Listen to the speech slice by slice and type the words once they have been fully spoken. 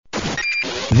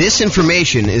This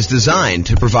information is designed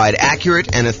to provide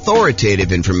accurate and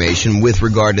authoritative information with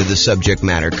regard to the subject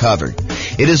matter covered.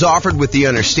 It is offered with the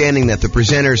understanding that the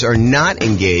presenters are not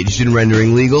engaged in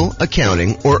rendering legal,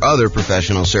 accounting, or other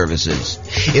professional services.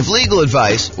 If legal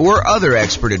advice or other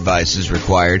expert advice is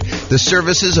required, the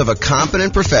services of a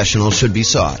competent professional should be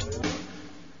sought.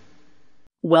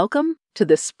 Welcome to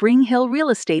the Spring Hill Real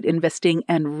Estate Investing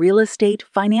and Real Estate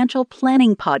Financial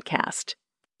Planning Podcast.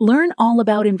 Learn all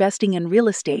about investing in real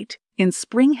estate in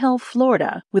Spring Hill,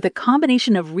 Florida, with a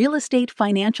combination of real estate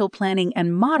financial planning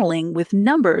and modeling with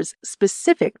numbers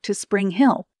specific to Spring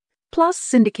Hill, plus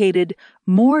syndicated,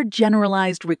 more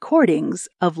generalized recordings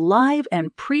of live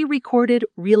and pre-recorded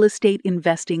real estate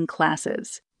investing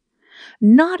classes.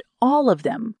 Not all of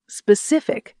them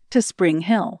specific to Spring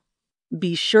Hill.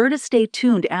 Be sure to stay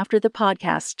tuned after the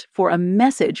podcast for a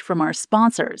message from our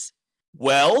sponsors.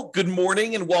 Well, good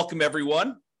morning and welcome,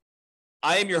 everyone.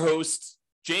 I am your host,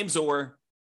 James Orr,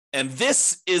 and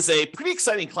this is a pretty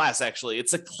exciting class, actually.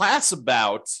 It's a class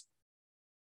about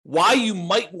why you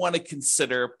might want to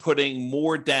consider putting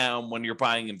more down when you're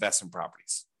buying investment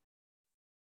properties.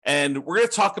 And we're going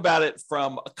to talk about it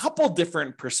from a couple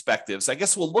different perspectives. I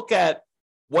guess we'll look at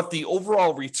what the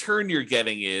overall return you're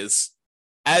getting is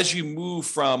as you move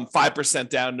from 5%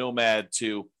 down Nomad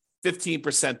to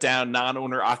 15% down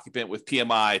non-owner occupant with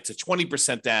PMI to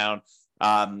 20% down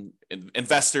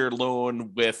investor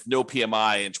loan with no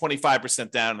PMI and 25%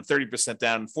 down and 30%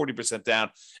 down and 40% down.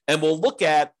 And we'll look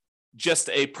at just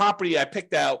a property I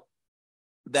picked out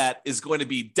that is going to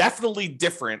be definitely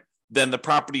different than the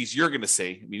properties you're going to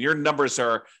see. I mean, your numbers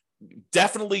are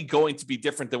definitely going to be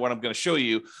different than what I'm going to show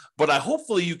you, but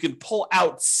hopefully you can pull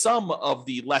out some of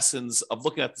the lessons of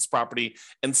looking at this property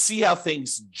and see how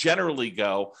things generally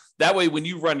go. That way, when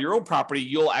you run your own property,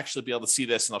 you'll actually be able to see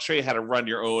this, and I'll show you how to run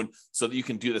your own so that you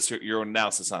can do this, your own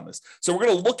analysis on this. So we're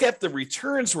going to look at the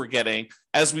returns we're getting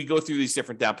as we go through these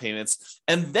different down payments.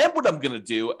 And then what I'm going to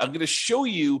do, I'm going to show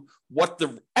you what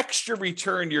the extra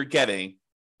return you're getting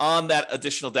on that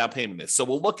additional down payment is. So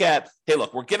we'll look at, hey,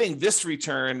 look, we're getting this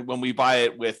return when we buy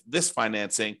it with this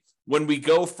financing. When we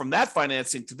go from that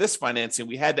financing to this financing,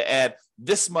 we had to add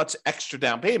this much extra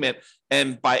down payment.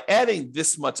 And by adding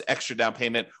this much extra down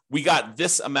payment, we got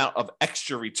this amount of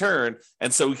extra return.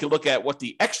 And so we can look at what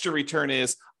the extra return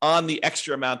is on the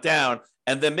extra amount down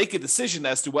and then make a decision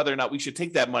as to whether or not we should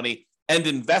take that money and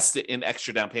invest it in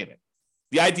extra down payment.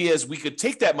 The idea is we could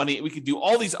take that money and we could do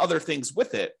all these other things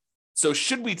with it. So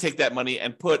should we take that money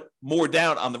and put more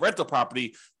down on the rental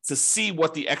property to see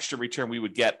what the extra return we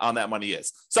would get on that money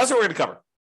is? So that's what we're going to cover.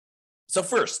 So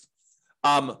first,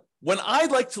 when I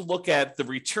like to look at the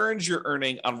returns you're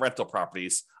earning on rental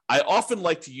properties, I often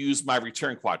like to use my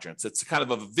return quadrants. It's kind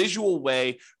of a visual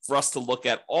way for us to look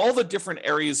at all the different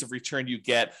areas of return you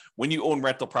get when you own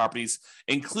rental properties,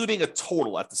 including a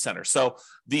total at the center. So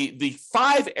the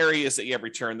 5 areas that you have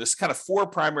return, there's kind of 4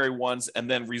 primary ones,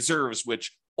 and then reserves,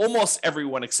 which almost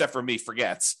everyone except for me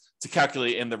forgets to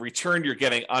calculate in the return you're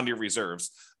getting on your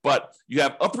reserves. But you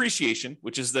have appreciation,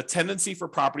 which is the tendency for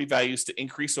property values to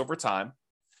increase over time.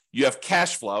 You have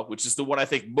cash flow, which is the one I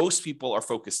think most people are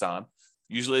focused on.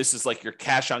 Usually this is like your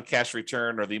cash on cash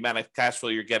return or the amount of cash flow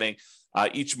you're getting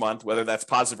each month, whether that's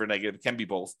positive or negative. It can be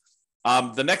both.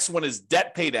 The next one is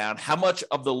debt pay down, how much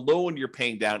of the loan you're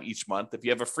paying down each month. If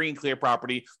you have a free and clear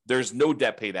property, there's no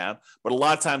debt pay down. But a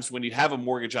lot of times when you have a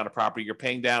mortgage on a property, you're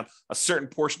paying down a certain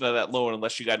portion of that loan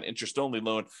unless you got an interest-only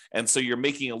loan. And so you're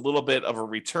making a little bit of a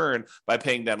return by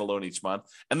paying down a loan each month.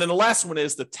 And then the last one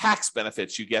is the tax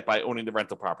benefits you get by owning the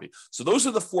rental property. So those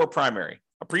are the 4 primary: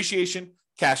 appreciation,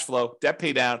 cash flow, debt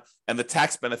pay down, and the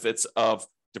tax benefits of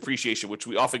depreciation, which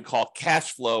we often call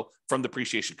cash flow from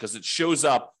depreciation because it shows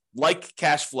up like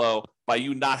cash flow by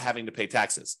you not having to pay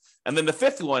taxes. And then the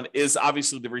 5th one is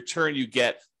obviously the return you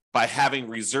get by having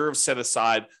reserves set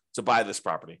aside to buy this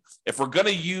property. If we're going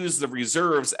to use the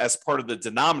reserves as part of the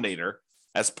denominator,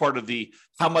 as part of the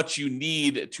how much you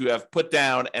need to have put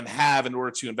down and have in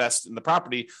order to invest in the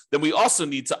property, then we also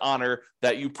need to honor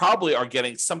that you probably are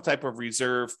getting some type of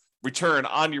reserve return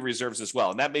on your reserves as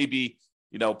well. And that may be,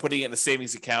 putting it in a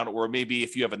savings account, or maybe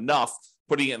if you have enough,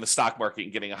 putting it in the stock market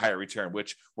and getting a higher return,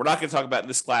 which we're not going to talk about in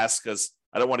this class because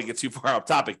I don't want to get too far off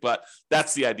topic, but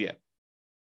that's the idea.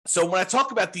 So when I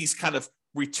talk about these kind of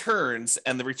returns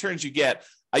and the returns you get,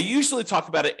 I usually talk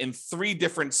about it in 3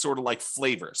 different sort of like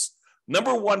flavors.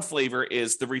 Number 1 flavor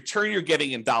is the return you're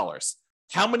getting in dollars.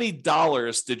 How many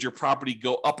dollars did your property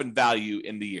go up in value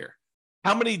in the year?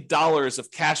 How many dollars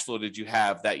of cash flow did you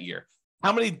have that year?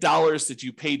 how many dollars did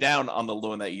you pay down on the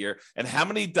loan that year, and how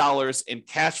many dollars in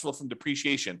cash flow from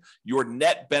depreciation, your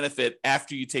net benefit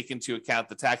after you take into account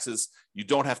the taxes you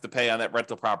don't have to pay on that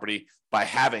rental property by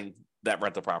having that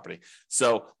rental property.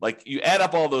 So like you add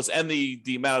up all those and the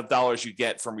amount of dollars you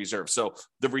get from reserves. So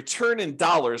the return in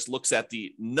dollars looks at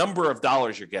the number of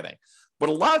dollars you're getting. But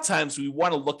a lot of times we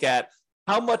want to look at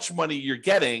how much money you're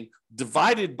getting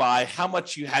divided by how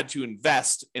much you had to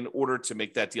invest in order to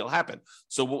make that deal happen.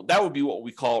 So that would be what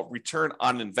we call return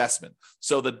on investment.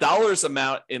 So the dollars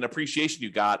amount in appreciation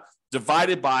you got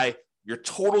divided by your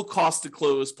total cost to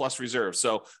close plus reserve.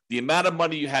 So the amount of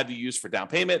money you had to use for down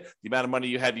payment, the amount of money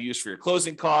you had to use for your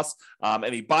closing costs,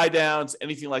 any buy downs,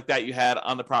 anything like that you had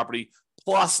on the property,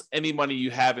 plus any money you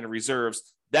have in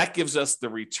reserves, that gives us the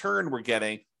return we're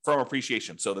getting from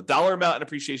appreciation. So the dollar amount in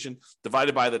appreciation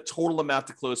divided by the total amount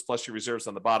to close plus your reserves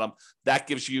on the bottom, that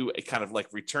gives you a kind of like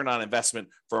return on investment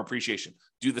from appreciation.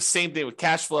 Do the same thing with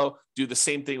cash flow, do the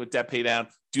same thing with debt pay down,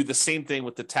 do the same thing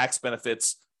with the tax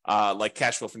benefits like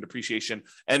cash flow from depreciation,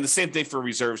 and the same thing for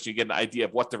reserves. You get an idea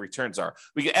of what the returns are.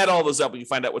 We can add all those up and you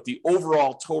find out what the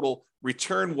overall total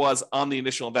return was on the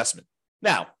initial investment.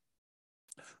 Now,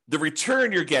 the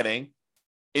return you're getting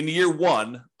in year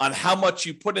one on how much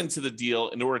you put into the deal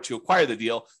in order to acquire the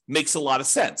deal makes a lot of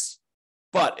sense.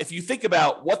 But if you think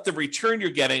about what the return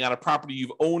you're getting on a property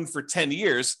you've owned for 10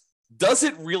 years, does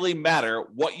it really matter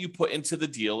what you put into the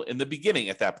deal in the beginning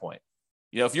at that point?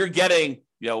 If you're getting,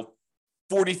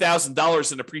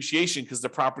 $40,000 in appreciation because the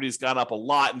property has gone up a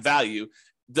lot in value,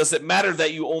 does it matter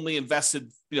that you only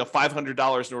invested,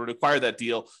 $500 in order to acquire that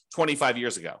deal 25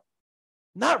 years ago?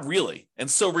 Not really. And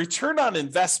so return on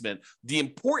investment, the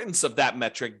importance of that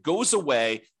metric goes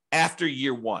away after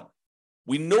year one.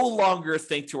 We no longer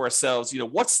think to ourselves,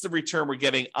 what's the return we're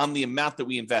getting on the amount that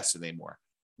we invested anymore?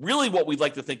 Really what we'd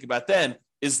like to think about then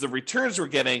is the returns we're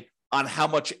getting on how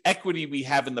much equity we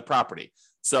have in the property.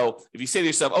 So if you say to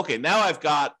yourself, okay, now I've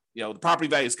got, the property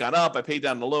value has gone up, I paid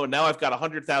down the loan, now I've got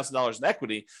 $100,000 in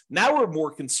equity. Now we're more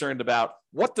concerned about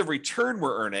what the return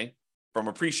we're earning from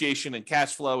appreciation and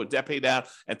cash flow and debt pay down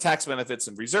and tax benefits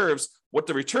and reserves, what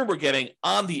the return we're getting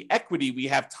on the equity we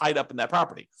have tied up in that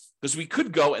property. Because we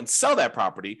could go and sell that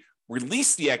property,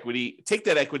 release the equity, take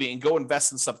that equity and go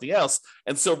invest in something else.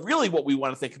 And so really what we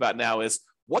want to think about now is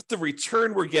what the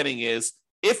return we're getting is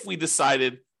if we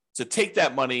decided to take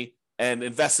that money and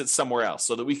invest it somewhere else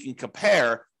so that we can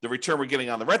compare the return we're getting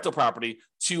on the rental property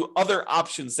to other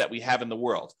options that we have in the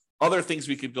world. Other things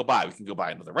we could go buy. We can go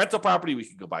buy another rental property. We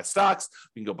can go buy stocks.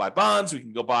 We can go buy bonds. We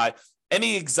can go buy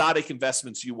any exotic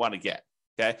investments you want to get.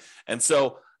 Okay. And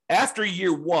so after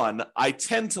year one, I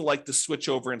tend to like to switch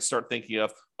over and start thinking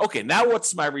of, okay, now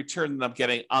what's my return that I'm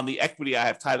getting on the equity I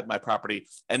have tied up in my property?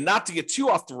 And not to get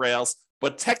too off the rails,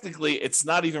 but technically it's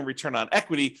not even return on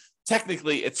equity.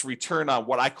 Technically it's return on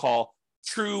what I call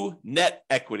true net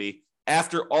equity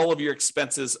after all of your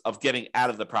expenses of getting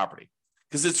out of the property.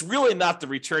 Because it's really not the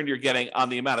return you're getting on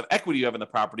the amount of equity you have in the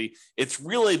property. It's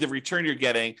really the return you're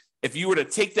getting if you were to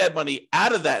take that money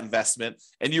out of that investment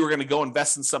and you were going to go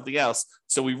invest in something else.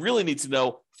 So we really need to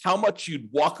know how much you'd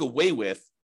walk away with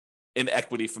in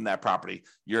equity from that property.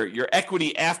 Your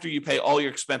equity after you pay all your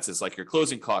expenses, like your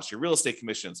closing costs, your real estate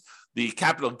commissions, the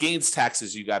capital gains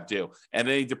taxes you got due, and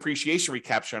any depreciation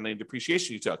recapture on any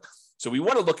depreciation you took. So we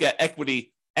want to look at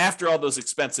equity after all those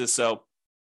expenses. So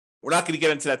we're not going to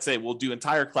get into that today. We'll do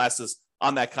entire classes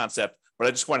on that concept, but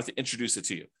I just wanted to introduce it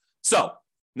to you. So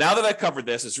now that I covered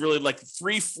this, it's really like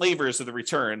three flavors of the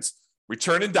returns: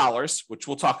 return in dollars, which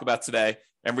we'll talk about today,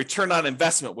 and return on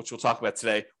investment, which we'll talk about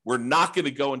today. We're not going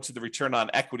to go into the return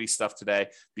on equity stuff today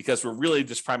because we're really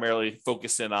just primarily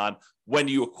focusing on when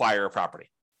you acquire a property.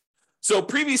 So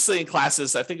previously in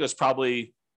classes, I think it was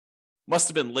must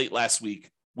have been late last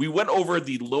week, we went over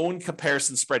the loan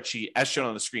comparison spreadsheet as shown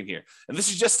on the screen here. And this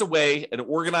is just an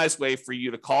organized way for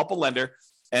you to call up a lender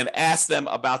and ask them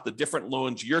about the different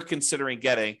loans you're considering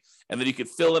getting. And then you could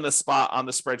fill in a spot on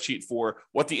the spreadsheet for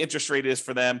what the interest rate is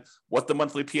for them, what the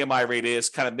monthly PMI rate is,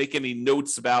 kind of make any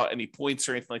notes about any points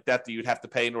or anything like that you'd have to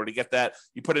pay in order to get that.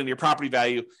 You put in your property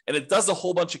value, and it does a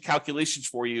whole bunch of calculations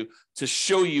for you to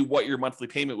show you what your monthly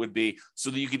payment would be so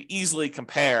that you can easily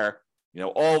compare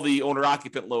all the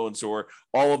owner-occupant loans or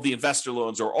all of the investor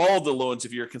loans or all of the loans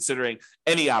if you're considering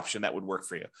any option that would work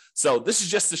for you. So this is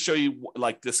just to show you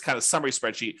like this kind of summary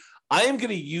spreadsheet. I am going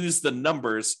to use the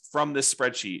numbers from this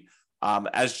spreadsheet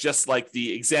as just like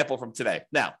the example from today.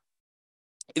 Now,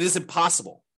 it is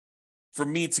impossible for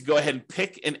me to go ahead and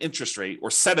pick an interest rate or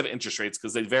set of interest rates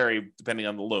because they vary depending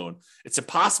on the loan. It's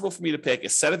impossible for me to pick a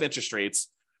set of interest rates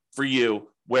for you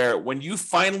where when you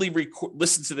finally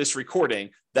listen to this recording,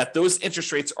 that those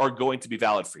interest rates are going to be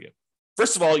valid for you.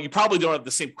 First of all, you probably don't have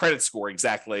the same credit score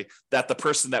exactly that the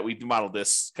person that we modeled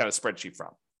this kind of spreadsheet from.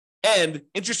 And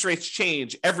interest rates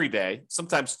change every day,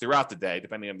 sometimes throughout the day,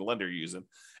 depending on the lender you're using.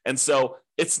 And so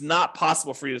it's not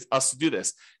possible for us to do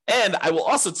this. And I will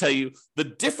also tell you the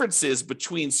differences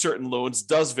between certain loans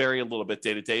does vary a little bit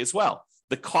day to day as well.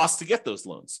 The cost to get those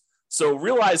loans. So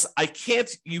realize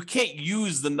you can't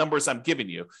use the numbers I'm giving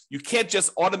you. You can't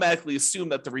just automatically assume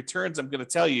that the returns I'm going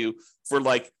to tell you for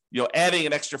adding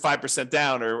an extra 5%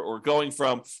 down or going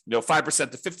from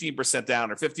 5% to 15%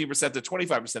 down or 15% to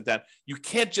 25% down. You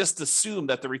can't just assume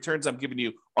that the returns I'm giving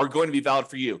you are going to be valid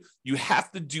for you. You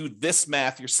have to do this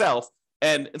math yourself.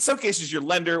 And in some cases, your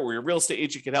lender or your real estate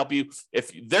agent can help you.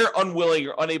 If they're unwilling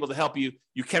or unable to help you,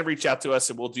 you can reach out to us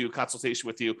and we'll do a consultation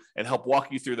with you and help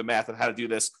walk you through the math on how to do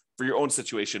this for your own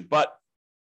situation. But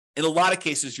in a lot of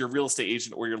cases, your real estate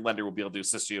agent or your lender will be able to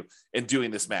assist you in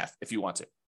doing this math if you want to.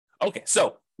 Okay,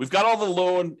 so we've got all the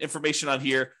loan information on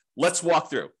here. Let's walk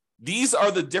through. These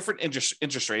are the different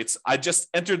interest rates. I just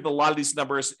entered a lot of these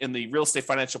numbers in the Real Estate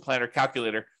Financial Planner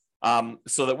calculator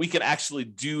so that we can actually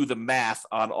do the math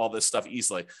on all this stuff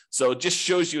easily. So it just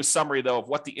shows you a summary, though, of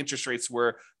what the interest rates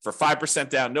were for 5%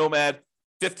 down Nomad,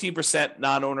 15%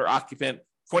 non-owner occupant,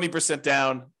 20%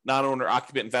 down non-owner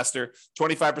occupant investor,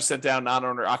 25% down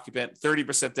non-owner occupant,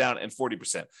 30% down, and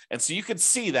 40%. And so you can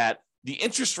see that the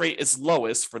interest rate is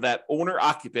lowest for that owner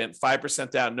occupant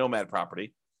 5% down Nomad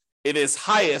property. It is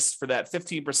highest for that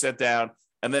 15% down,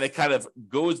 and then it kind of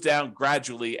goes down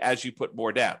gradually as you put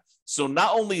more down. So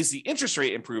not only is the interest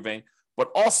rate improving,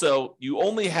 but also you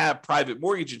only have private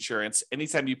mortgage insurance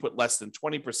anytime you put less than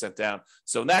 20% down.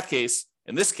 So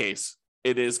in this case,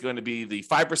 it is going to be the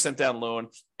 5% down loan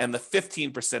and the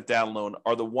 15% down loan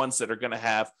are the ones that are going to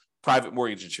have private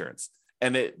mortgage insurance.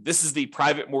 And this is the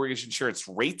private mortgage insurance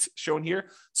rate shown here.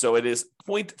 So it is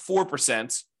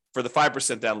 0.4% for the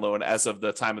 5% down loan as of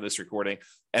the time of this recording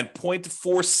and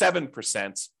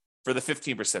 0.47% for the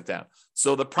 15% down.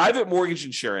 So the private mortgage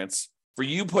insurance for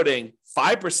you putting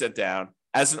 5% down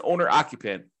as an owner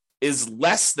occupant is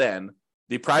less than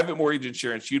the private mortgage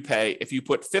insurance you'd pay if you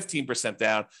put 15%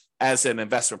 down as an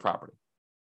investment property.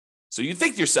 So you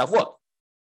think to yourself, look,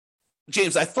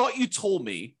 James, I thought you told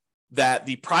me that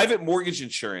the private mortgage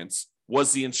insurance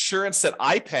was the insurance that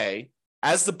I pay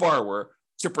as the borrower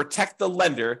to protect the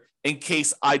lender in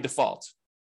case I default.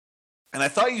 And I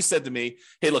thought you said to me,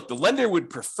 hey, look, the lender would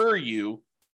prefer you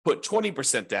put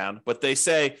 20% down, but they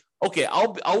say, okay,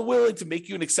 I'll willing to make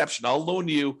you an exception. I'll loan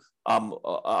you,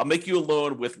 I'll make you a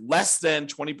loan with less than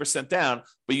 20% down,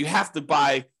 but you have to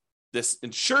buy this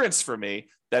insurance for me.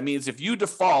 That means if you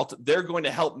default, they're going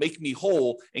to help make me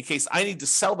whole in case I need to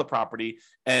sell the property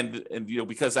and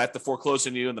because I have to foreclose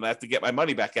on you and then I have to get my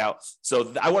money back out.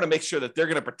 So I want to make sure that they're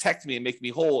going to protect me and make me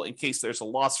whole in case there's a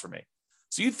loss for me.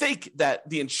 So you think that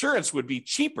the insurance would be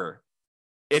cheaper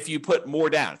if you put more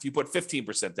down, if you put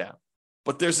 15% down.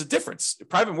 But there's a difference.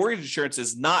 Private mortgage insurance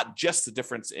is not just the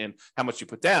difference in how much you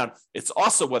put down. It's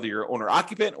also whether you're an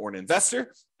owner-occupant or an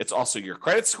investor. It's also your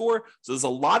credit score. So there's a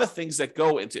lot of things that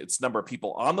go into its number of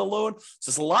people on the loan.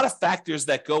 So there's a lot of factors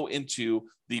that go into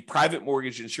the private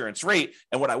mortgage insurance rate.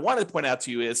 And what I wanted to point out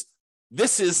to you is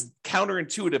this is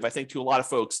counterintuitive, I think, to a lot of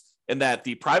folks in that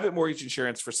the private mortgage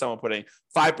insurance for someone putting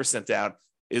 5% down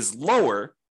is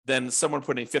lower than someone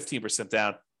putting 15%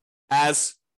 down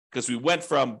because we went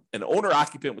from an owner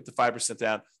occupant with the 5%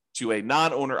 down to a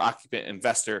non-owner occupant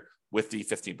investor with the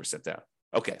 15% down.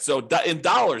 Okay, so in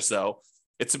dollars, though,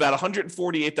 it's about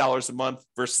 $148 a month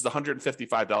versus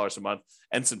 $155 a month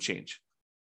and some change.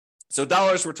 So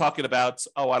dollars, we're talking about,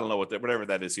 I don't know whatever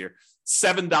that is here,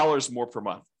 $7 more per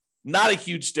month. Not a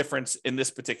huge difference in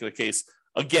this particular case.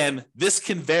 Again, this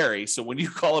can vary. So when you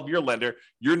call up your lender,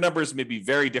 your numbers may be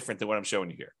very different than what I'm showing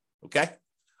you here. Okay?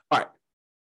 All right.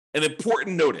 An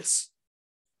important notice.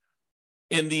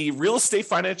 In the Real Estate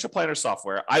Financial Planner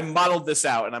software, I modeled this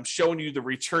out and I'm showing you the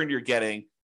return you're getting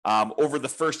over the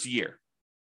first year.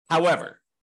 However,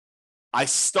 I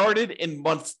started in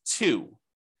month 2.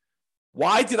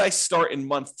 Why did I start in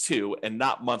month 2 and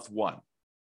not month 1?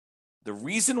 The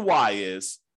reason why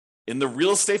is in the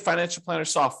Real Estate Financial Planner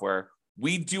software,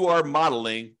 we do our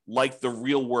modeling like the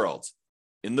real world.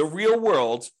 In the real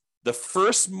world, the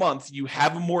first month you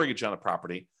have a mortgage on a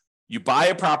property, you buy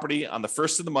a property on the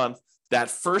first of the month, that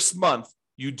first month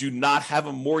you do not have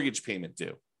a mortgage payment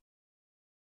due.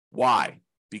 Why?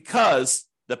 Because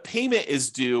the payment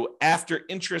is due after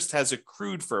interest has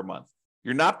accrued for a month.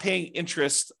 You're not paying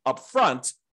interest up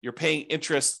front, you're paying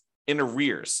interest in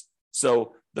arrears.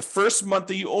 So the first month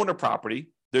that you own a property,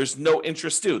 there's no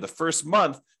interest due. The first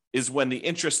month is when the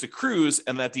interest accrues,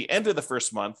 and at the end of the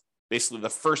first month, basically the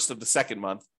first of the second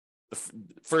month, the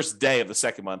first day of the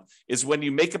second month, is when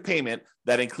you make a payment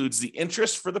that includes the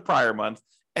interest for the prior month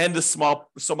and the small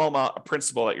amount of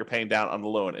principal that you're paying down on the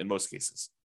loan in most cases.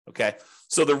 Okay.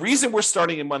 So the reason we're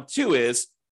starting in month 2 is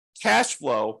cash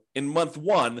flow in month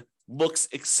 1 looks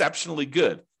exceptionally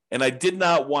good. And I did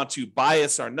not want to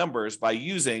bias our numbers by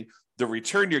using the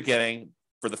return you're getting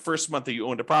for the first month that you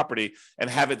owned a property and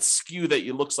have it skew that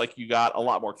it looks like you got a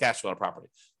lot more cash flow on a property,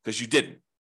 because you didn't.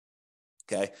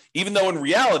 Okay. Even though in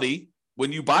reality,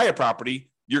 when you buy a property,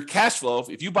 your cash flow,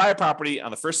 if you buy a property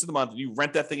on the first of the month and you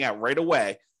rent that thing out right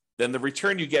away, then the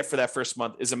return you get for that first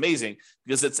month is amazing,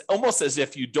 because it's almost as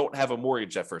if you don't have a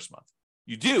mortgage that first month.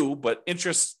 You do, but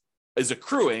interest is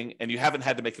accruing and you haven't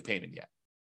had to make a payment yet.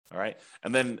 All right.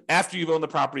 And then after you've owned the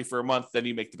property for a month, then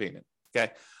you make the payment.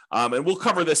 Okay. And we'll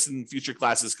cover this in future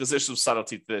classes because there's some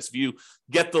subtlety to this. If you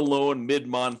get the loan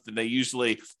mid-month and they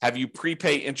usually have you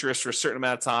prepay interest for a certain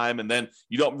amount of time, and then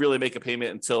you don't really make a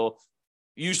payment until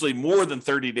usually more than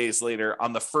 30 days later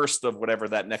on the first of whatever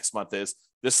that next month is,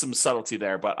 there's some subtlety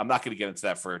there, but I'm not going to get into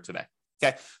that for today.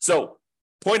 Okay. So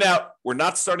point out, we're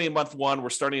not starting in month 1, we're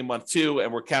starting in month 2,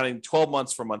 and we're counting 12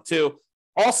 months from month 2.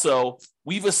 Also,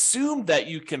 we've assumed that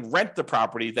you can rent the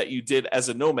property that you did as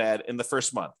a nomad in the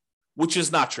first month, which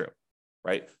is not true,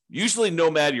 right? Usually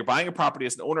nomad, you're buying a property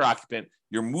as an owner occupant,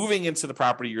 you're moving into the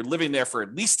property, you're living there for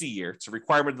at least a year. It's a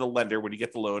requirement of the lender when you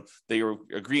get the loan that you're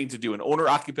agreeing to do an owner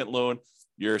occupant loan.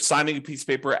 You're signing a piece of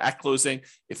paper at closing.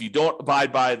 If you don't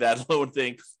abide by that loan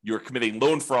thing, you're committing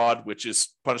loan fraud, which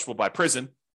is punishable by prison.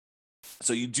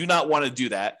 So you do not want to do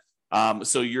that.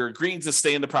 So you're agreeing to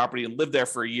stay in the property and live there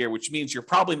for a year, which means you're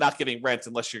probably not getting rent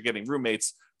unless you're getting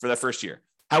roommates for that first year.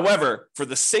 However, for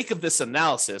the sake of this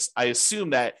analysis, I assume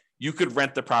that you could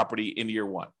rent the property in year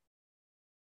 1.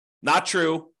 Not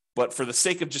true, but for the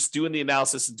sake of just doing the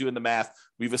analysis and doing the math,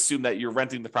 we've assumed that you're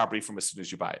renting the property from as soon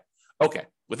as you buy it. Okay,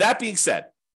 with that being said,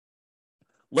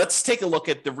 let's take a look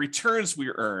at the returns we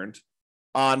earned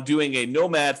on doing a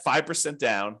nomad 5%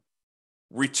 down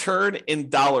return in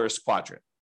dollars quadrant.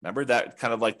 Remember that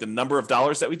kind of like the number of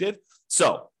dollars that we did?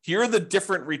 So here are the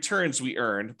different returns we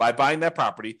earned by buying that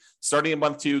property, starting in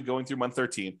month 2, going through month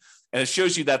 13. And it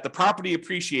shows you that the property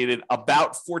appreciated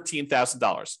about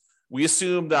 $14,000. We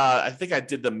assumed, I think I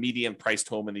did the median priced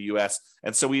home in the US.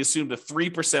 And so we assumed a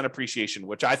 3% appreciation,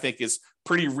 which I think is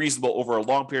pretty reasonable over a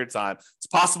long period of time. It's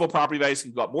possible property values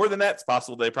can go up more than that. It's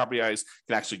possible that property values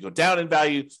can actually go down in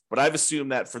value. But I've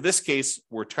assumed that for this case,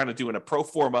 we're trying to do in a pro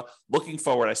forma looking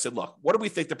forward. I said, look, what do we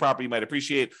think the property might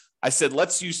appreciate? I said,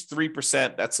 let's use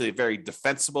 3%. That's a very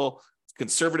defensible,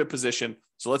 conservative position.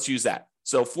 So let's use that.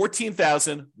 So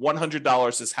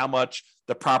 $14,100 is how much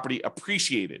the property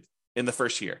appreciated in the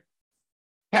first year.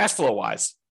 Cash flow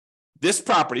wise, this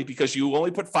property, because you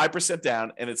only put 5%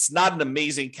 down and it's not an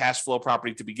amazing cash flow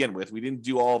property to begin with. We didn't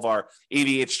do all of our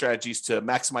 88 strategies to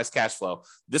maximize cash flow.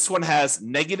 This one has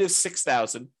negative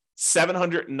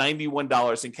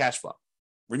 $6,791 in cash flow.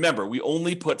 Remember, we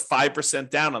only put 5%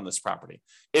 down on this property.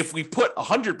 If we put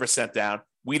 100% down,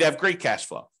 we'd have great cash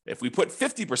flow. If we put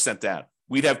 50% down,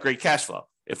 we'd have great cash flow.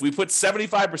 If we put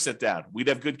 75% down, we'd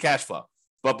have good cash flow.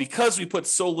 But because we put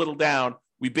so little down,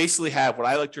 we basically have what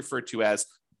I like to refer to as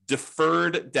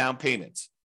deferred down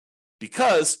payments,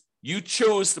 because you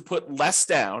chose to put less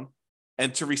down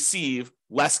and to receive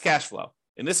less cash flow.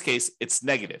 In this case, it's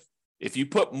negative. If you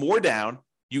put more down,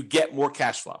 you get more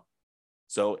cash flow.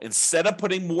 So instead of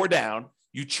putting more down,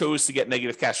 you chose to get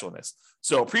negative cash flow in this.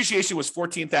 So appreciation was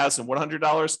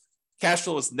 $14,100. Cash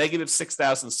flow was negative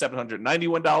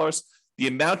 $6,791. The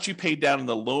amount you paid down in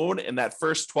the loan in that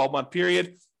first 12-month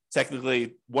period,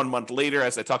 technically 1 month later,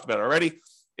 as I talked about already,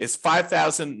 is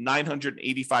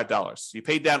 $5,985. So you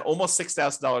paid down almost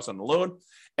 $6,000 on the loan,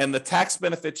 and the tax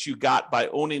benefits you got by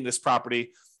owning this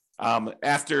property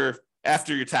after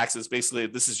your taxes, basically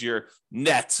this is your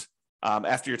net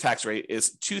after your tax rate,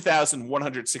 is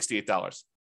 $2,168.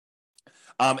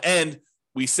 And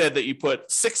we said that you put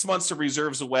 6 months of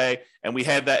reserves away, and we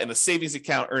had that in a savings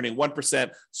account earning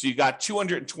 1%. So you got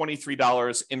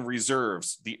 $223 in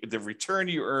reserves, the return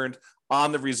you earned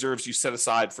on the reserves you set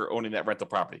aside for owning that rental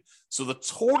property. So the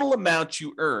total amount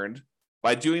you earned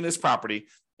by doing this property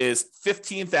is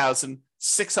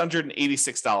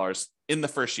 $15,686 in the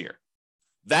first year.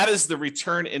 That is the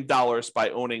return in dollars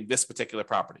by owning this particular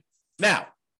property. Now,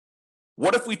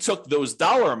 what if we took those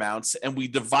dollar amounts and we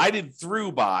divided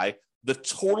through by the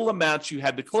total amount you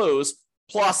had to close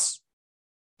plus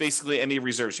basically any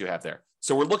reserves you have there?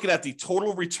 So we're looking at the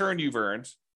total return you've earned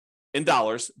in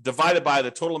dollars divided by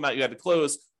the total amount you had to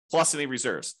close plus any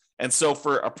reserves. And so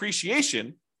for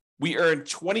appreciation, we earned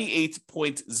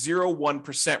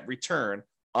 28.01% return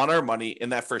on our money in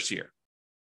that first year.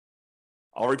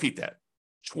 I'll repeat that.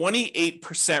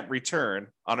 28% return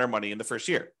on our money in the first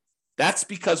year. That's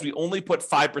because we only put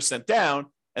 5% down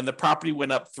and the property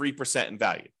went up 3% in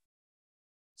value.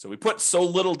 So we put so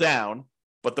little down,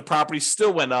 but the property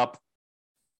still went up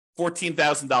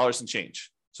 $14,000 and change.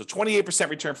 So 28%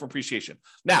 return from appreciation.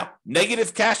 Now,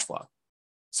 negative cash flow.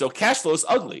 So cash flow is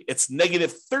ugly. It's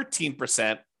negative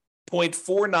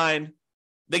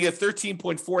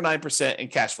 13.49% in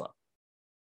cash flow.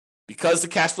 Because the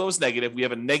cash flow is negative, we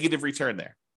have a negative return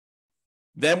there.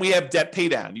 Then we have debt pay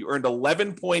down. You earned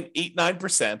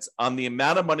 11.89% on the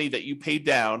amount of money that you paid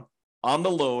down on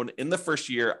the loan in the first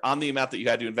year on the amount that you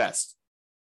had to invest.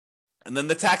 And then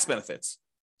the tax benefits.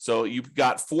 So you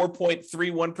got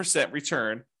 4.31%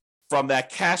 return from that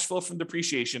cash flow from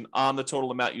depreciation on the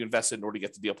total amount you invested in order to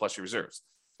get the deal plus your reserves.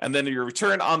 And then your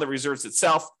return on the reserves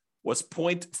itself was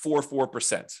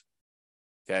 0.44%.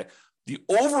 Okay. The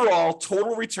overall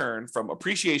total return from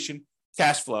appreciation,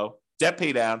 cash flow, debt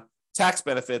pay down, tax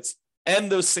benefits,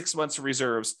 and those 6 months of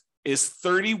reserves is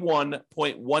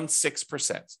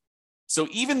 31.16%. So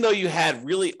even though you had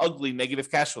really ugly negative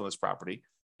cash flow in this property,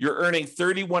 you're earning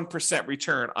 31%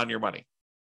 return on your money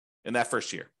in that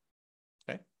first year.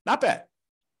 Okay, not bad.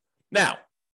 Now,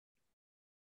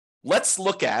 let's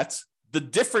look at the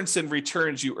difference in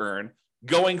returns you earn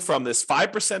going from this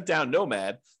 5% down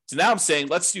nomad to now I'm saying,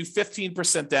 let's do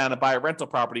 15% down and buy a rental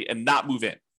property and not move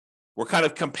in. We're kind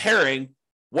of comparing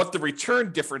what the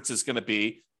return difference is going to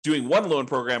be doing one loan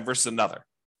program versus another.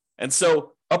 And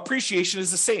so appreciation is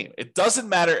the same. It doesn't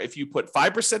matter if you put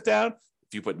 5% down,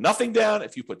 if you put nothing down,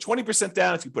 if you put 20%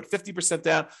 down, if you put 50%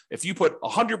 down, if you put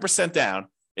 100% down,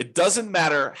 it doesn't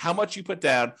matter how much you put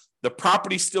down. The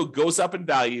property still goes up in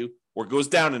value or goes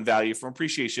down in value from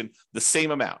appreciation the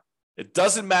same amount. It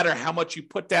doesn't matter how much you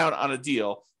put down on a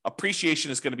deal.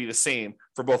 Appreciation is going to be the same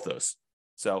for both those.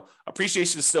 So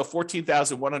appreciation is still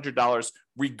 $14,100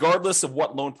 regardless of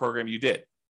what loan program you did.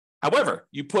 However,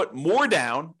 you put more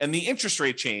down and the interest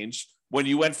rate changed when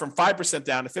you went from 5%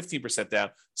 down to 15% down.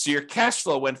 So your cash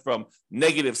flow went from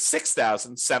negative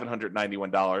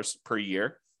 $6,791 per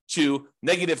year to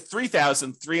negative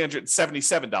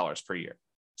 $3,377 per year.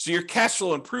 So your cash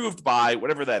flow improved by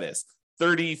whatever that is,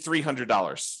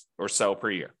 $3,300 or so per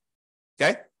year.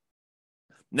 Okay.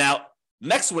 Now,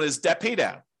 next one is debt pay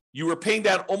down. You were paying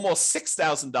down almost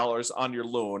 $6,000 on your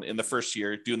loan in the first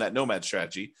year doing that nomad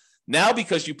strategy. Now,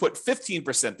 because you put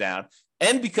 15% down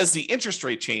and because the interest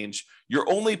rate changed, you're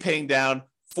only paying down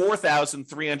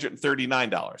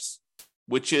 $4,339,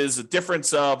 which is a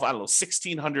difference of,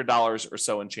 $1,600 or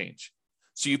so in change.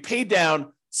 So you pay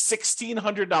down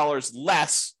 $1,600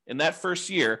 less in that first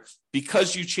year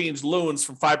because you changed loans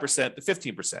from 5% to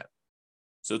 15%.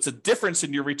 So it's a difference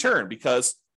in your return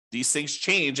because these things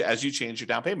change as you change your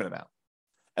down payment amount.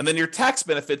 And then your tax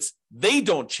benefits, they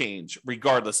don't change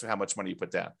regardless of how much money you put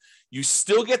down. You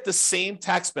still get the same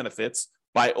tax benefits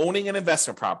by owning an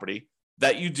investment property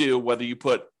that you do whether you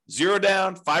put 0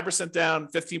 down, 5% down,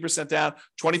 15% down,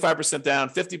 25% down,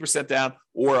 50% down,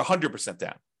 or 100%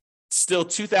 down. Still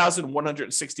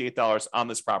 $2,168 on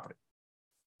this property.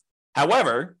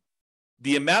 However,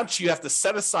 the amount you have to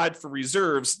set aside for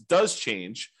reserves does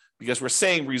change because we're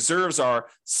saying reserves are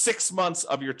 6 months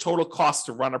of your total cost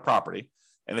to run a property.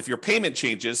 And if your payment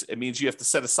changes, it means you have to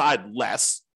set aside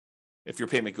less if your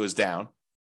payment goes down.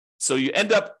 So you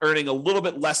end up earning a little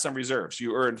bit less on reserves.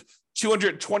 You earned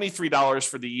 $223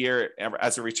 for the year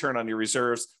as a return on your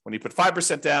reserves when you put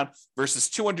 5% down versus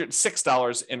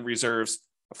 $206 in reserves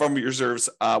from your reserves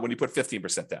when you put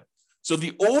 15% down. So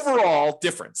the overall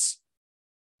difference,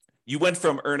 you went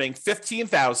from earning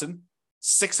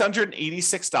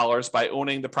 $15,686 by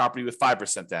owning the property with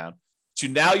 5% down to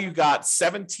now you got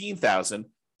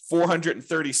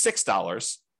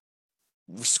 $17,436.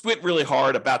 Squint really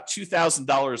hard, about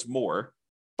 $2,000 more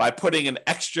by putting an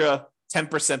extra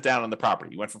 10% down on the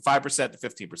property. You went from 5% to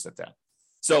 15% down.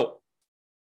 So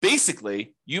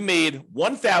basically, you made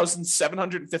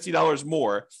 $1,750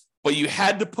 more, but you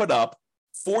had to put up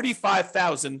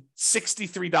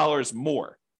 $45,063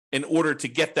 more in order to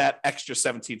get that extra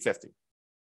 $1,750.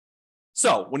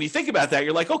 So when you think about that,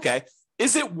 you're like, okay,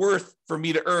 is it worth for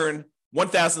me to earn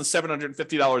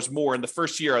 $1,750 more in the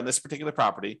first year on this particular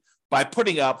property by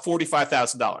putting up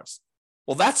 $45,000?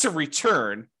 Well, that's a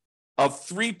return of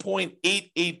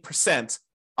 3.88%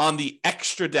 on the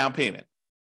extra down payment.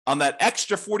 On that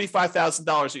extra $45,000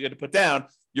 that you had to put down,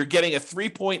 you're getting a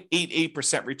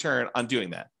 3.88% return on doing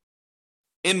that.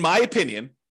 In my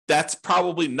opinion, that's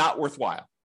probably not worthwhile,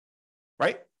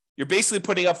 right? You're basically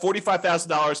putting up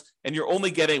 $45,000 and you're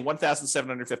only getting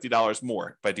 $1,750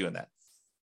 more by doing that.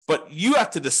 But you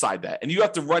have to decide that, and you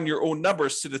have to run your own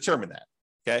numbers to determine that.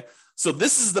 Okay. So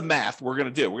this is the math we're going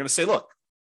to do. We're going to say, look,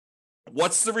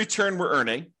 what's the return we're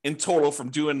earning in total from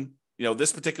doing,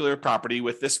 this particular property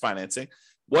with this financing?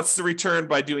 What's the return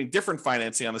by doing different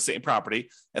financing on the same property?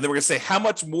 And then we're going to say, how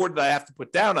much more did I have to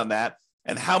put down on that?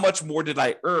 And how much more did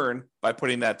I earn by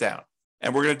putting that down?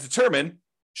 And we're going to determine,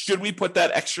 should we put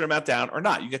that extra amount down or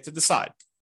not? You get to decide.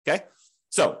 Okay.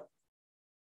 So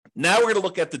now we're going to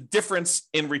look at the difference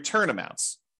in return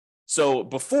amounts. So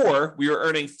before, we were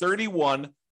earning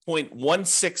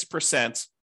 31.16%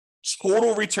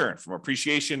 total return from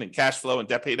appreciation and cash flow and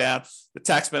debt pay down, the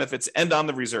tax benefits, and on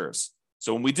the reserves.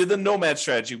 So when we did the Nomad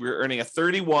strategy, we were earning a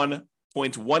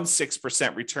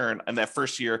 31.16% return on that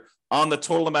first year on the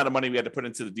total amount of money we had to put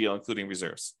into the deal, including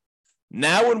reserves.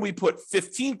 Now, when we put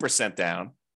 15%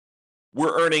 down,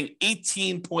 we're earning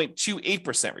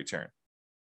 18.28% return.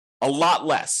 A lot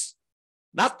less.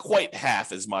 Not quite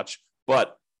half as much,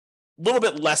 but a little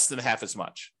bit less than half as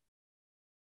much.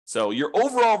 So your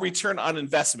overall return on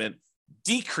investment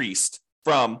decreased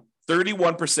from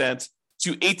 31%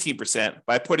 to 18%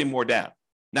 by putting more down.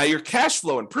 Now your cash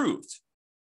flow improved,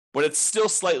 but it's still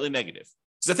slightly negative.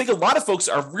 Because I think a lot of folks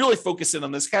are really focusing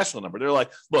on this cash flow number. They're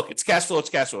like, look, it's cash flow, it's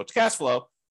cash flow, it's cash flow,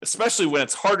 especially when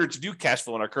it's harder to do cash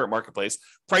flow in our current marketplace.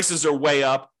 Prices are way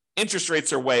up, interest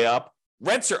rates are way up,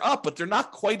 rents are up, but they're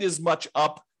not quite as much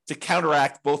up to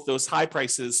counteract both those high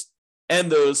prices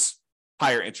and those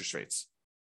higher interest rates.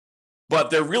 But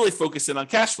they're really focusing on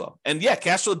cash flow. And yeah,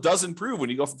 cash flow does improve when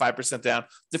you go from 5% down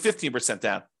to 15%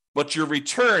 down, but your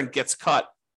return gets cut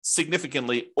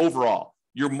significantly overall.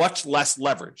 You're much less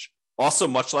leverage, also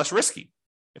much less risky.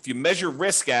 If you measure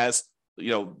risk as,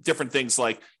 different things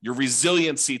like your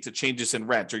resiliency to changes in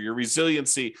rent, or your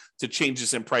resiliency to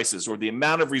changes in prices, or the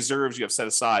amount of reserves you have set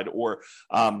aside, or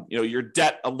your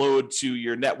debt load to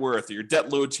your net worth, or your debt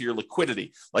load to your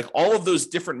liquidity, like all of those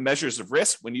different measures of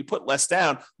risk, when you put less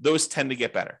down, those tend to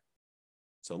get better.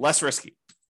 So less risky.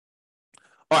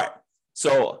 All right.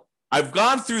 So I've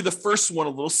gone through the first one a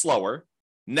little slower.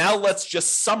 Now let's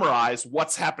just summarize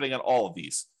what's happening on all of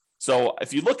these. So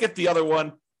if you look at the other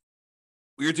one,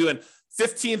 we were doing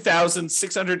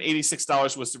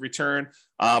 $15,686 was the return.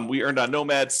 We earned on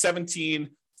Nomad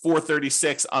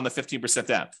 $17,436 on the 15%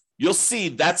 down. You'll see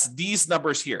that's these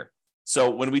numbers here. So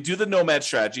when we do the Nomad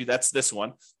strategy, that's this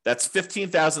one. That's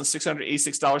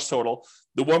 $15,686 total.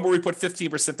 The one where we put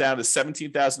 15% down is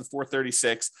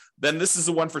 $17,436. Then this is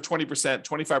the one for 20%,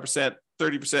 25%,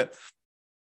 30%,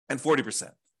 and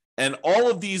 40%. And all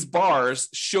of these bars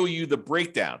show you the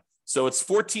breakdown. So it's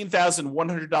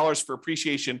 $14,100 for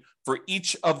appreciation for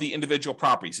each of the individual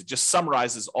properties. It just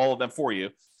summarizes all of them for you.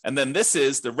 And then this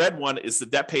is, the red one is the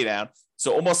debt pay down.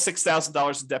 So almost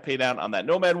 $6,000 in debt pay down on that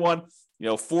Nomad one,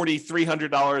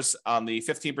 $4,300 on the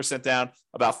 15% down,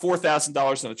 about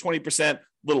 $4,000 on the 20%, a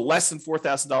little less than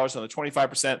 $4,000 on the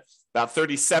 25%, about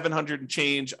 $3,700 and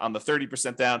change on the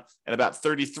 30% down, and about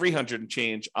 $3,300 and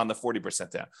change on the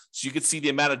 40% down. So you can see the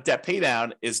amount of debt pay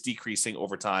down is decreasing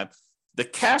over time. The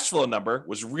cash flow number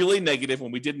was really negative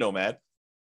when we did Nomad,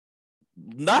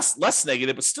 not less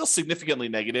negative, but still significantly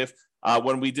negative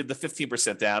when we did the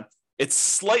 15% down. It's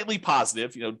slightly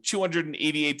positive,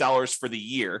 $288 for the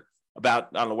year, about,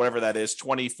 I don't know, whatever that is,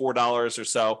 $24 or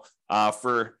so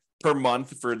per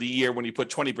month for the year when you put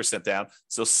 20% down.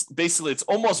 So basically it's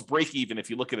almost break even if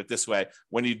you look at it this way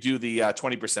when you do the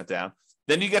 20% down.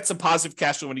 Then you get some positive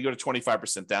cash flow when you go to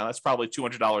 25% down. That's probably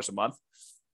 $200 a month.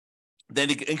 Then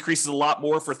it increases a lot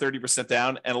more for 30%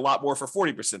 down and a lot more for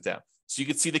 40% down. So you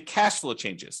can see the cash flow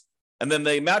changes. And then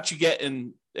the amount you get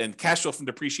in cash flow from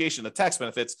depreciation, the tax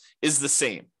benefits, is the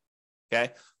same.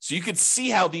 Okay. So you can see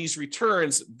how these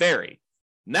returns vary.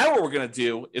 Now what we're going to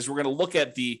do is we're going to look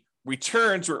at the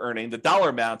returns we're earning, the dollar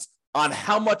amounts, on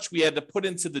how much we had to put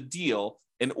into the deal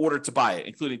in order to buy it,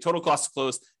 including total cost to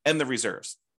close and the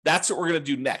reserves. That's what we're going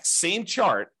to do next. Same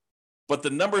chart, but the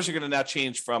numbers are going to now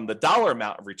change from the dollar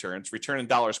amount of returns, return in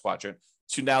dollars quadrant,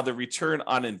 to now the return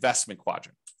on investment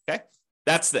quadrant. Okay,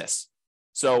 that's this.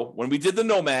 So when we did the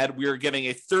Nomad, we were getting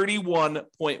a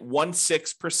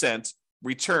 31.16%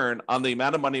 return on the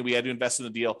amount of money we had to invest in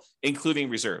the deal, including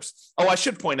reserves. Oh, I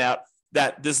should point out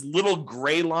that this little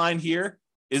gray line here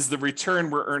is the return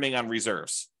we're earning on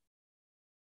reserves.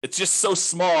 It's just so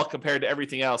small compared to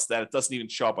everything else that it doesn't even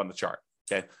show up on the chart.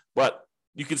 Okay, but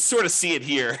you can sort of see it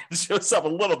here. It shows up a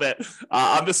little bit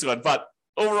on this one, but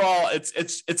overall,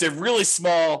 it's a really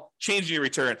small change in your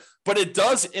return, but it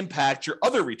does impact your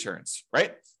other returns,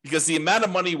 right? Because the amount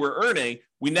of money we're earning,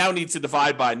 we now need to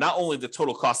divide by not only the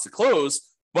total cost to close,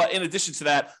 But in addition to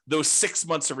that, those 6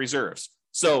 months of reserves.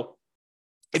 So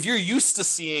if you're used to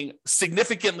seeing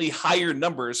significantly higher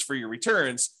numbers for your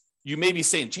returns, you may be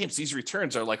saying, James, these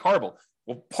returns are like horrible.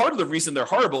 Well, part of the reason they're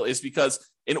horrible is because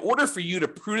in order for you to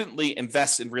prudently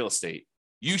invest in real estate,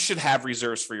 you should have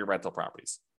reserves for your rental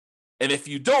properties. And if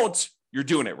you don't, you're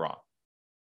doing it wrong.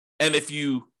 And if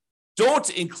you don't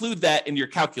include that in your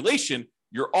calculation,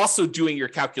 you're also doing your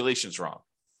calculations wrong.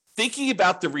 Thinking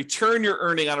about the return you're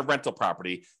earning on a rental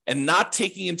property and not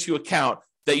taking into account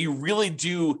that you really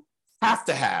do have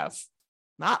to have,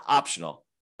 not optional,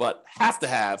 but have to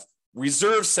have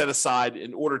reserves set aside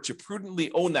in order to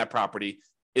prudently own that property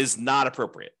is not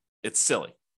appropriate. It's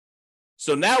silly.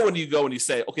 So now when you go and you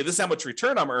say, okay, this is how much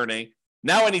return I'm earning,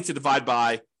 now I need to divide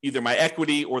by either my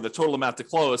equity or the total amount to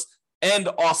close and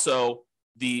also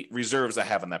the reserves I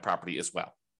have on that property as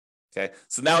well. Okay,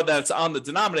 so now that it's on the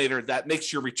denominator, that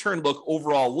makes your return look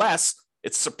overall less.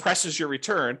 It suppresses your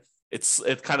return.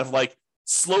 It kind of like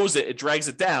slows it. It drags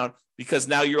it down because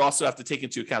now you also have to take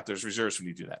into account those reserves when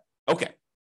you do that. Okay,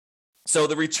 so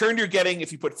the return you're getting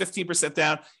if you put 15%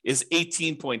 down is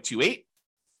 18.28.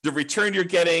 The return you're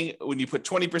getting when you put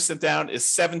 20% down is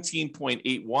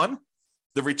 17.81.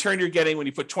 The return you're getting when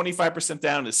you put 25%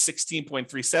 down is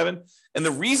 16.37. And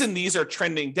the reason these are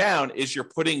trending down is you're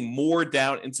putting more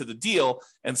down into the deal.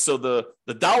 And so the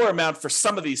dollar amount for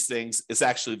some of these things is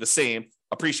actually the same,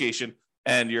 appreciation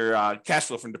and your cash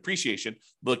flow from depreciation.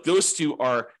 Look, those two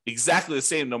are exactly the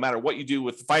same no matter what you do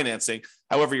with the financing.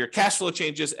 However, your cash flow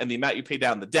changes and the amount you pay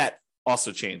down the debt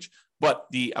also change. But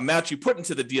the amount you put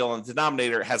into the deal on the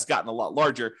denominator has gotten a lot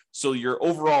larger. So your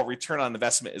overall return on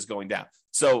investment is going down.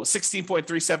 So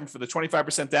 16.37 for the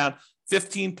 25% down,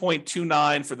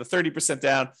 15.29 for the 30%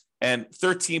 down, and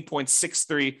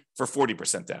 13.63 for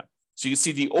 40% down. So you can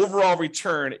see the overall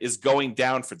return is going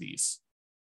down for these.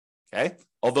 Okay.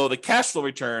 Although the cash flow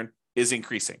return is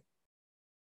increasing.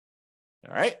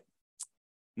 All right.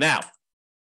 Now,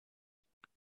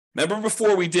 remember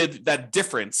before we did that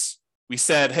difference, we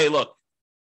said, hey, look,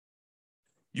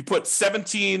 you put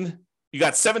you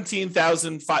got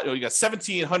 $1,750,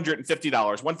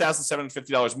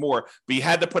 $1,750 more, but you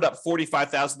had to put up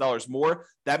 $45,000 more.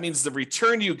 That means the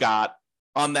return you got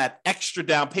on that extra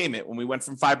down payment when we went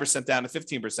from 5% down to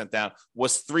 15% down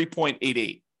was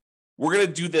 3.88. We're going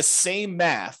to do this same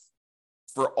math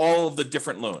for all of the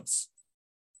different loans.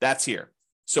 That's here.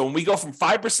 So when we go from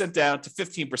 5% down to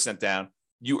 15% down,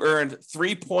 you earned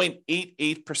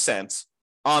 3.88%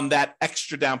 on that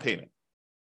extra down payment.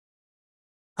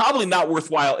 Probably not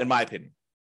worthwhile, in my opinion.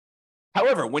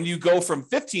 However, when you go from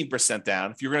 15%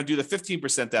 down, if you're going to do the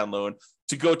 15% down loan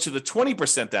to go to the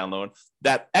 20% down loan,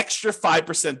 that extra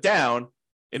 5% down,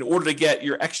 in order to get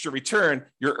your extra return,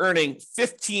 you're earning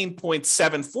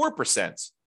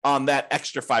 15.74% on that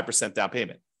extra 5% down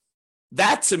payment.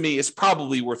 That to me is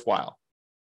probably worthwhile.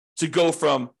 To come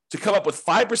up with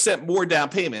 5% more down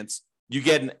payments, you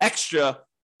get an extra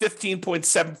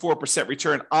 15.74%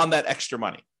 return on that extra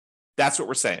money. That's what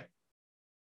we're saying.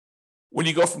 When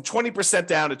you go from 20%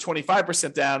 down to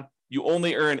 25% down, you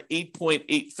only earn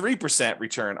 8.83%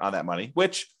 return on that money,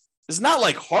 which is not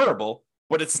like horrible,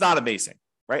 but it's not amazing,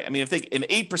 right? I mean, I think an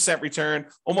 8% return,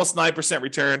 almost 9%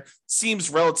 return seems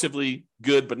relatively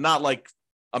good, but not like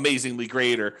amazingly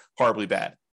great or horribly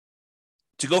bad.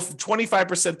 To go from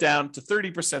 25% down to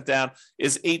 30% down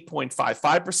is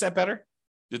 8.55% better.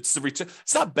 It's the return.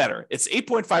 It's not better. It's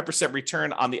 8.5%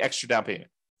 return on the extra down payment.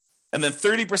 And then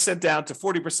 30% down to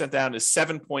 40% down is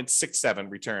 7.67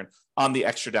 return on the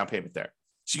extra down payment there.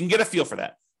 So you can get a feel for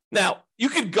that. Now, you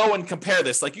could go and compare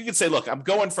this. Like you could say, look, I'm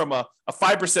going from a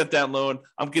 5% down loan.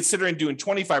 I'm considering doing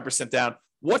 25% down.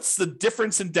 What's the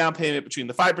difference in down payment between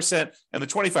the 5% and the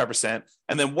 25%?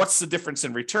 And then what's the difference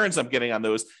in returns I'm getting on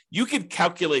those? You could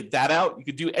calculate that out. You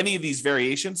could do any of these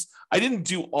variations. I didn't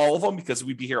do all of them because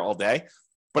we'd be here all day,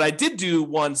 but I did do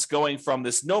ones going from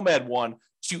this Nomad one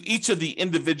to each of the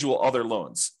individual other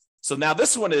loans. So now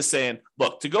this one is saying,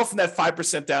 look, to go from that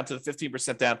 5% down to the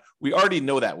 15% down, we already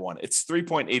know that one. It's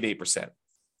 3.88%.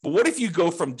 But what if you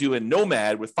go from doing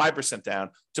Nomad with 5%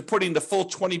 down to putting the full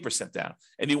 20% down?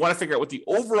 And you want to figure out what the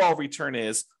overall return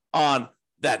is on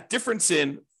that difference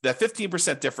in that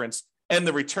 15% difference and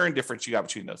the return difference you got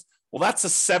between those. Well, that's a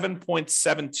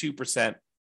 7.72%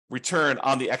 return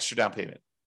on the extra down payment.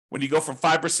 When you go from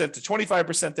 5% to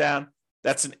 25% down,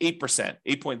 that's an 8%,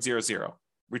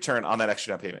 return on that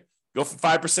extra down payment. Go from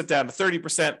 5% down to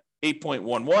 30%,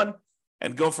 8.11,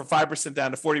 and go from 5%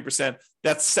 down to 40%,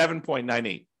 that's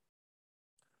 7.98.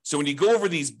 So when you go over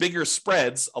these bigger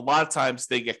spreads, a lot of times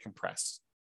they get compressed,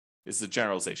 is the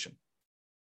generalization.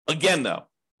 Again, though,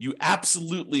 you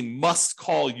absolutely must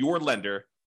call your lender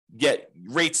get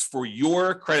rates for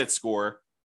your credit score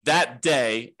that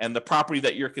day and the property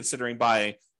that you're considering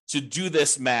buying to do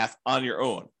this math on your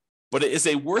own. But it is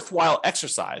a worthwhile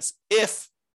exercise if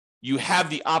you have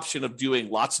the option of doing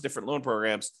lots of different loan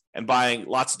programs and buying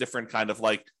lots of different kind of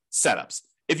like setups.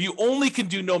 If you only can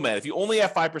do Nomad, if you only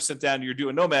have 5% down, you're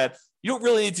doing Nomad, you don't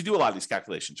really need to do a lot of these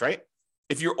calculations, right?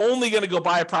 If you're only going to go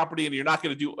buy a property and you're not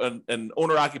going to do an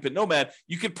owner-occupant Nomad,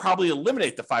 you could probably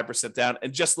eliminate the 5% down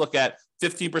and just look at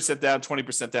 15% down,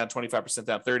 20% down, 25%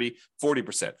 down, 30,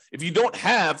 40%. If you don't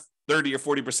have 30 or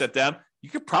 40% down, you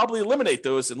could probably eliminate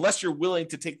those unless you're willing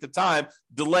to take the time,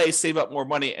 delay, save up more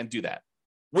money, and do that,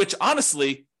 which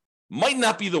honestly might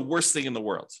not be the worst thing in the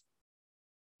world.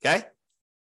 Okay?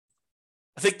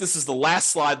 I think this is the last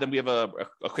slide, then we have a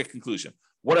quick conclusion.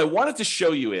 What I wanted to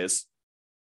show you is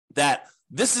that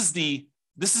this is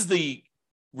the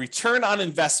return on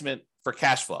investment for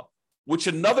cash flow, which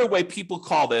another way people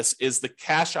call this is the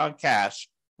cash on cash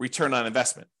return on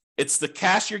investment. It's the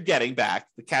cash you're getting back,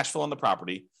 the cash flow on the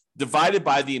property, divided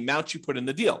by the amount you put in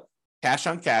the deal. Cash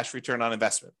on cash return on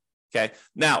investment. Okay.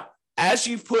 Now, as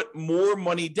you put more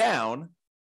money down,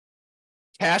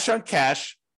 cash on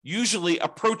cash usually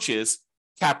approaches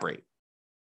cap rate.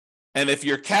 And if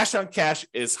your cash on cash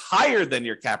is higher than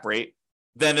your cap rate,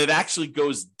 then it actually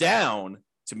goes down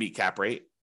to meet cap rate.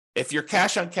 If your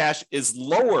cash on cash is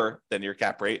lower than your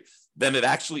cap rate, then it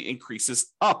actually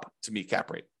increases up to meet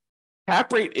cap rate.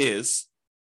 Cap rate is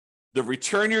the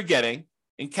return you're getting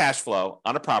in cash flow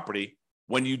on a property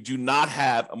when you do not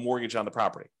have a mortgage on the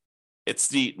property. It's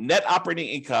the net operating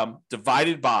income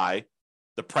divided by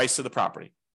the price of the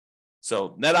property.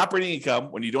 So net operating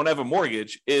income, when you don't have a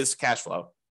mortgage, is cash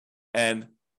flow. And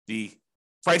the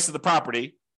price of the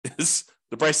property is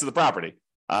the price of the property.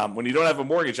 When you don't have a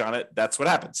mortgage on it, that's what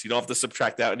happens. You don't have to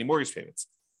subtract out any mortgage payments.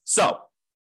 So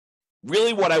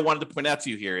really what I wanted to point out to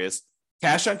you here is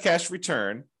cash on cash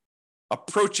return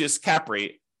approaches cap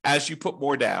rate as you put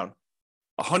more down.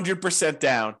 100%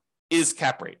 down is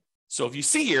cap rate. So if you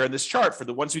see here in this chart for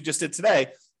the ones we just did today,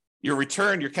 your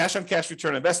return, your cash on cash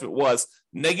return on investment was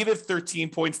negative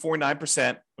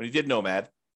 13.49% when you did Nomad,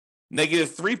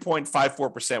 negative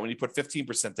 3.54% when you put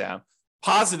 15% down,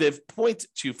 positive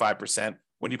 0.25%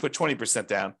 when you put 20%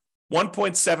 down,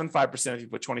 1.75% if you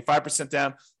put 25%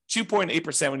 down,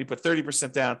 2.8% when you put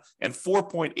 30% down, and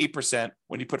 4.8%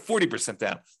 when you put 40%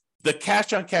 down. The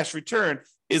cash on cash return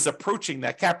is approaching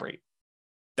that cap rate.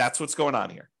 That's what's going on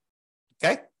here.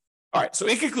 Okay? All right. So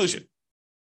in conclusion,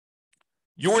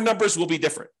 your numbers will be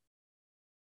different.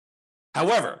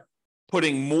 However,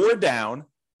 putting more down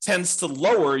tends to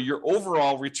lower your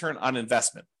overall return on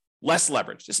investment. Less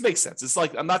leverage. This makes sense. It's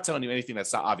like I'm not telling you anything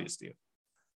that's not obvious to you.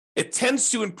 It tends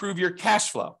to improve your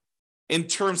cash flow in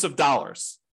terms of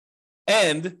dollars.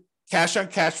 And cash on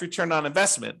cash return on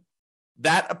investment,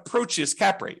 that approaches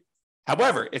cap rate.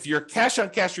 However, if your cash on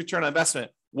cash return on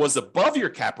investment was above your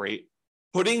cap rate,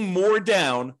 putting more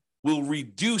down will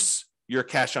reduce your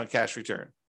cash on cash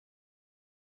return.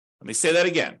 Let me say that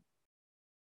again.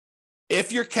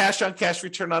 If your cash on cash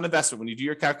return on investment, when you do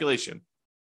your calculation,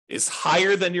 is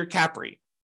higher than your cap rate,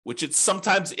 which it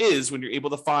sometimes is when you're able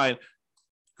to find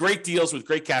great deals with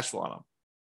great cash flow on them.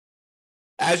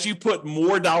 As you put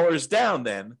more dollars down,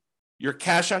 then your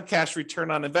cash on cash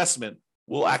return on investment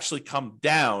will actually come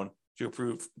down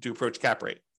to approach cap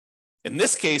rate. In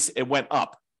this case, it went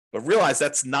up, but realize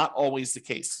that's not always the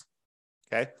case.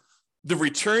 Okay. The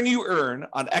return you earn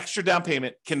on extra down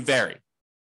payment can vary.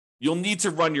 You'll need to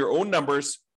run your own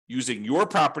numbers using your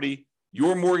property,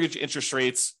 your mortgage interest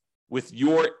rates with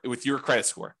your credit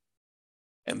score.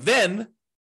 And then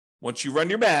once you run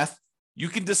your math, you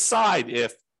can decide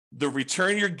if the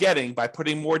return you're getting by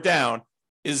putting more down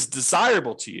is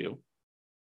desirable to you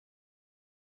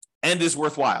and is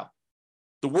worthwhile.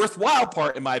 The worthwhile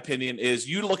part, in my opinion, is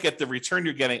you look at the return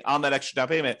you're getting on that extra down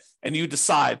payment and you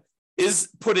decide, is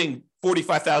putting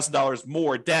 $45,000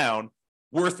 more down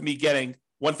worth me getting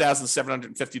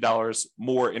 $1,750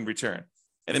 more in return?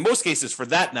 And in most cases, for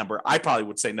that number, I probably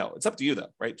would say no. It's up to you,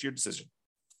 though, right? It's your decision.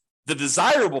 The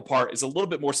desirable part is a little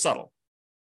bit more subtle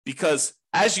because,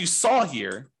 as you saw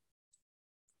here,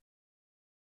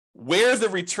 where the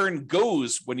return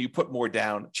goes when you put more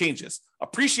down changes.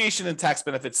 Appreciation and tax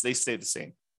benefits, they stay the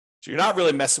same. So you're not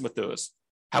really messing with those.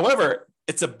 However,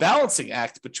 it's a balancing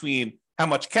act between how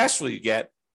much cash flow you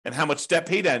get and how much debt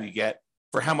pay down you get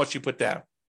for how much you put down.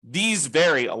 These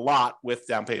vary a lot with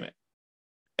down payment.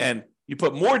 And you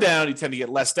put more down, you tend to get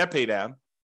less debt pay down,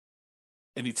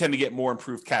 and you tend to get more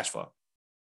improved cash flow.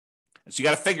 And so you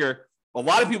got to figure, a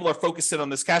lot of people are focusing on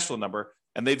this cash flow number.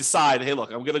 and they decide, hey,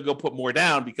 look, I'm going to go put more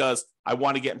down because I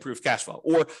want to get improved cash flow,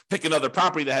 or pick another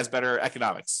property that has better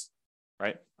economics,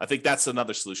 right? I think that's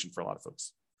another solution for a lot of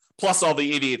folks. Plus all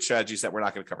the 88 strategies that we're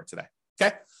not going to cover today.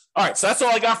 Okay. All right. So that's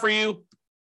all I got for you.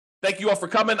 Thank you all for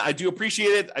coming. I do appreciate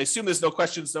it. I assume there's no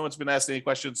questions. No one's been asking any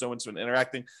questions. No one's been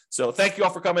interacting. So thank you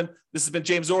all for coming. This has been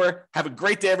James Orr. Have a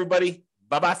great day, everybody.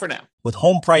 Bye-bye for now. With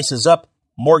home prices up,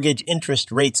 mortgage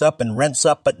interest rates up, and rents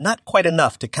up, but not quite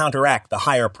enough to counteract the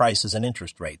higher prices and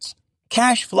interest rates.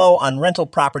 Cash flow on rental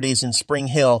properties in Spring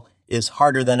Hill is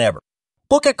harder than ever.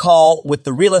 Book a call with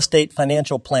the Real Estate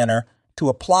Financial Planner to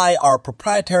apply our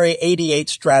proprietary 88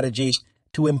 strategies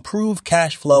to improve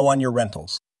cash flow on your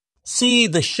rentals. See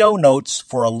the show notes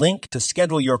for a link to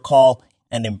schedule your call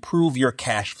and improve your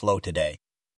cash flow today.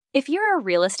 If you're a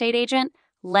real estate agent,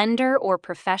 lender, or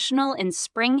professional in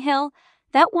Spring Hill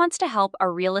that wants to help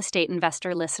our real estate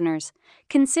investor listeners,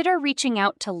 consider reaching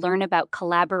out to learn about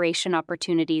collaboration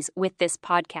opportunities with this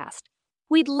podcast.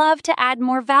 We'd love to add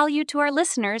more value to our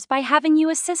listeners by having you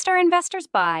assist our investors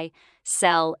buy,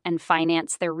 sell, and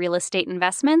finance their real estate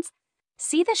investments.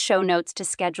 See the show notes to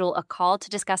schedule a call to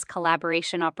discuss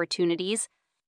collaboration opportunities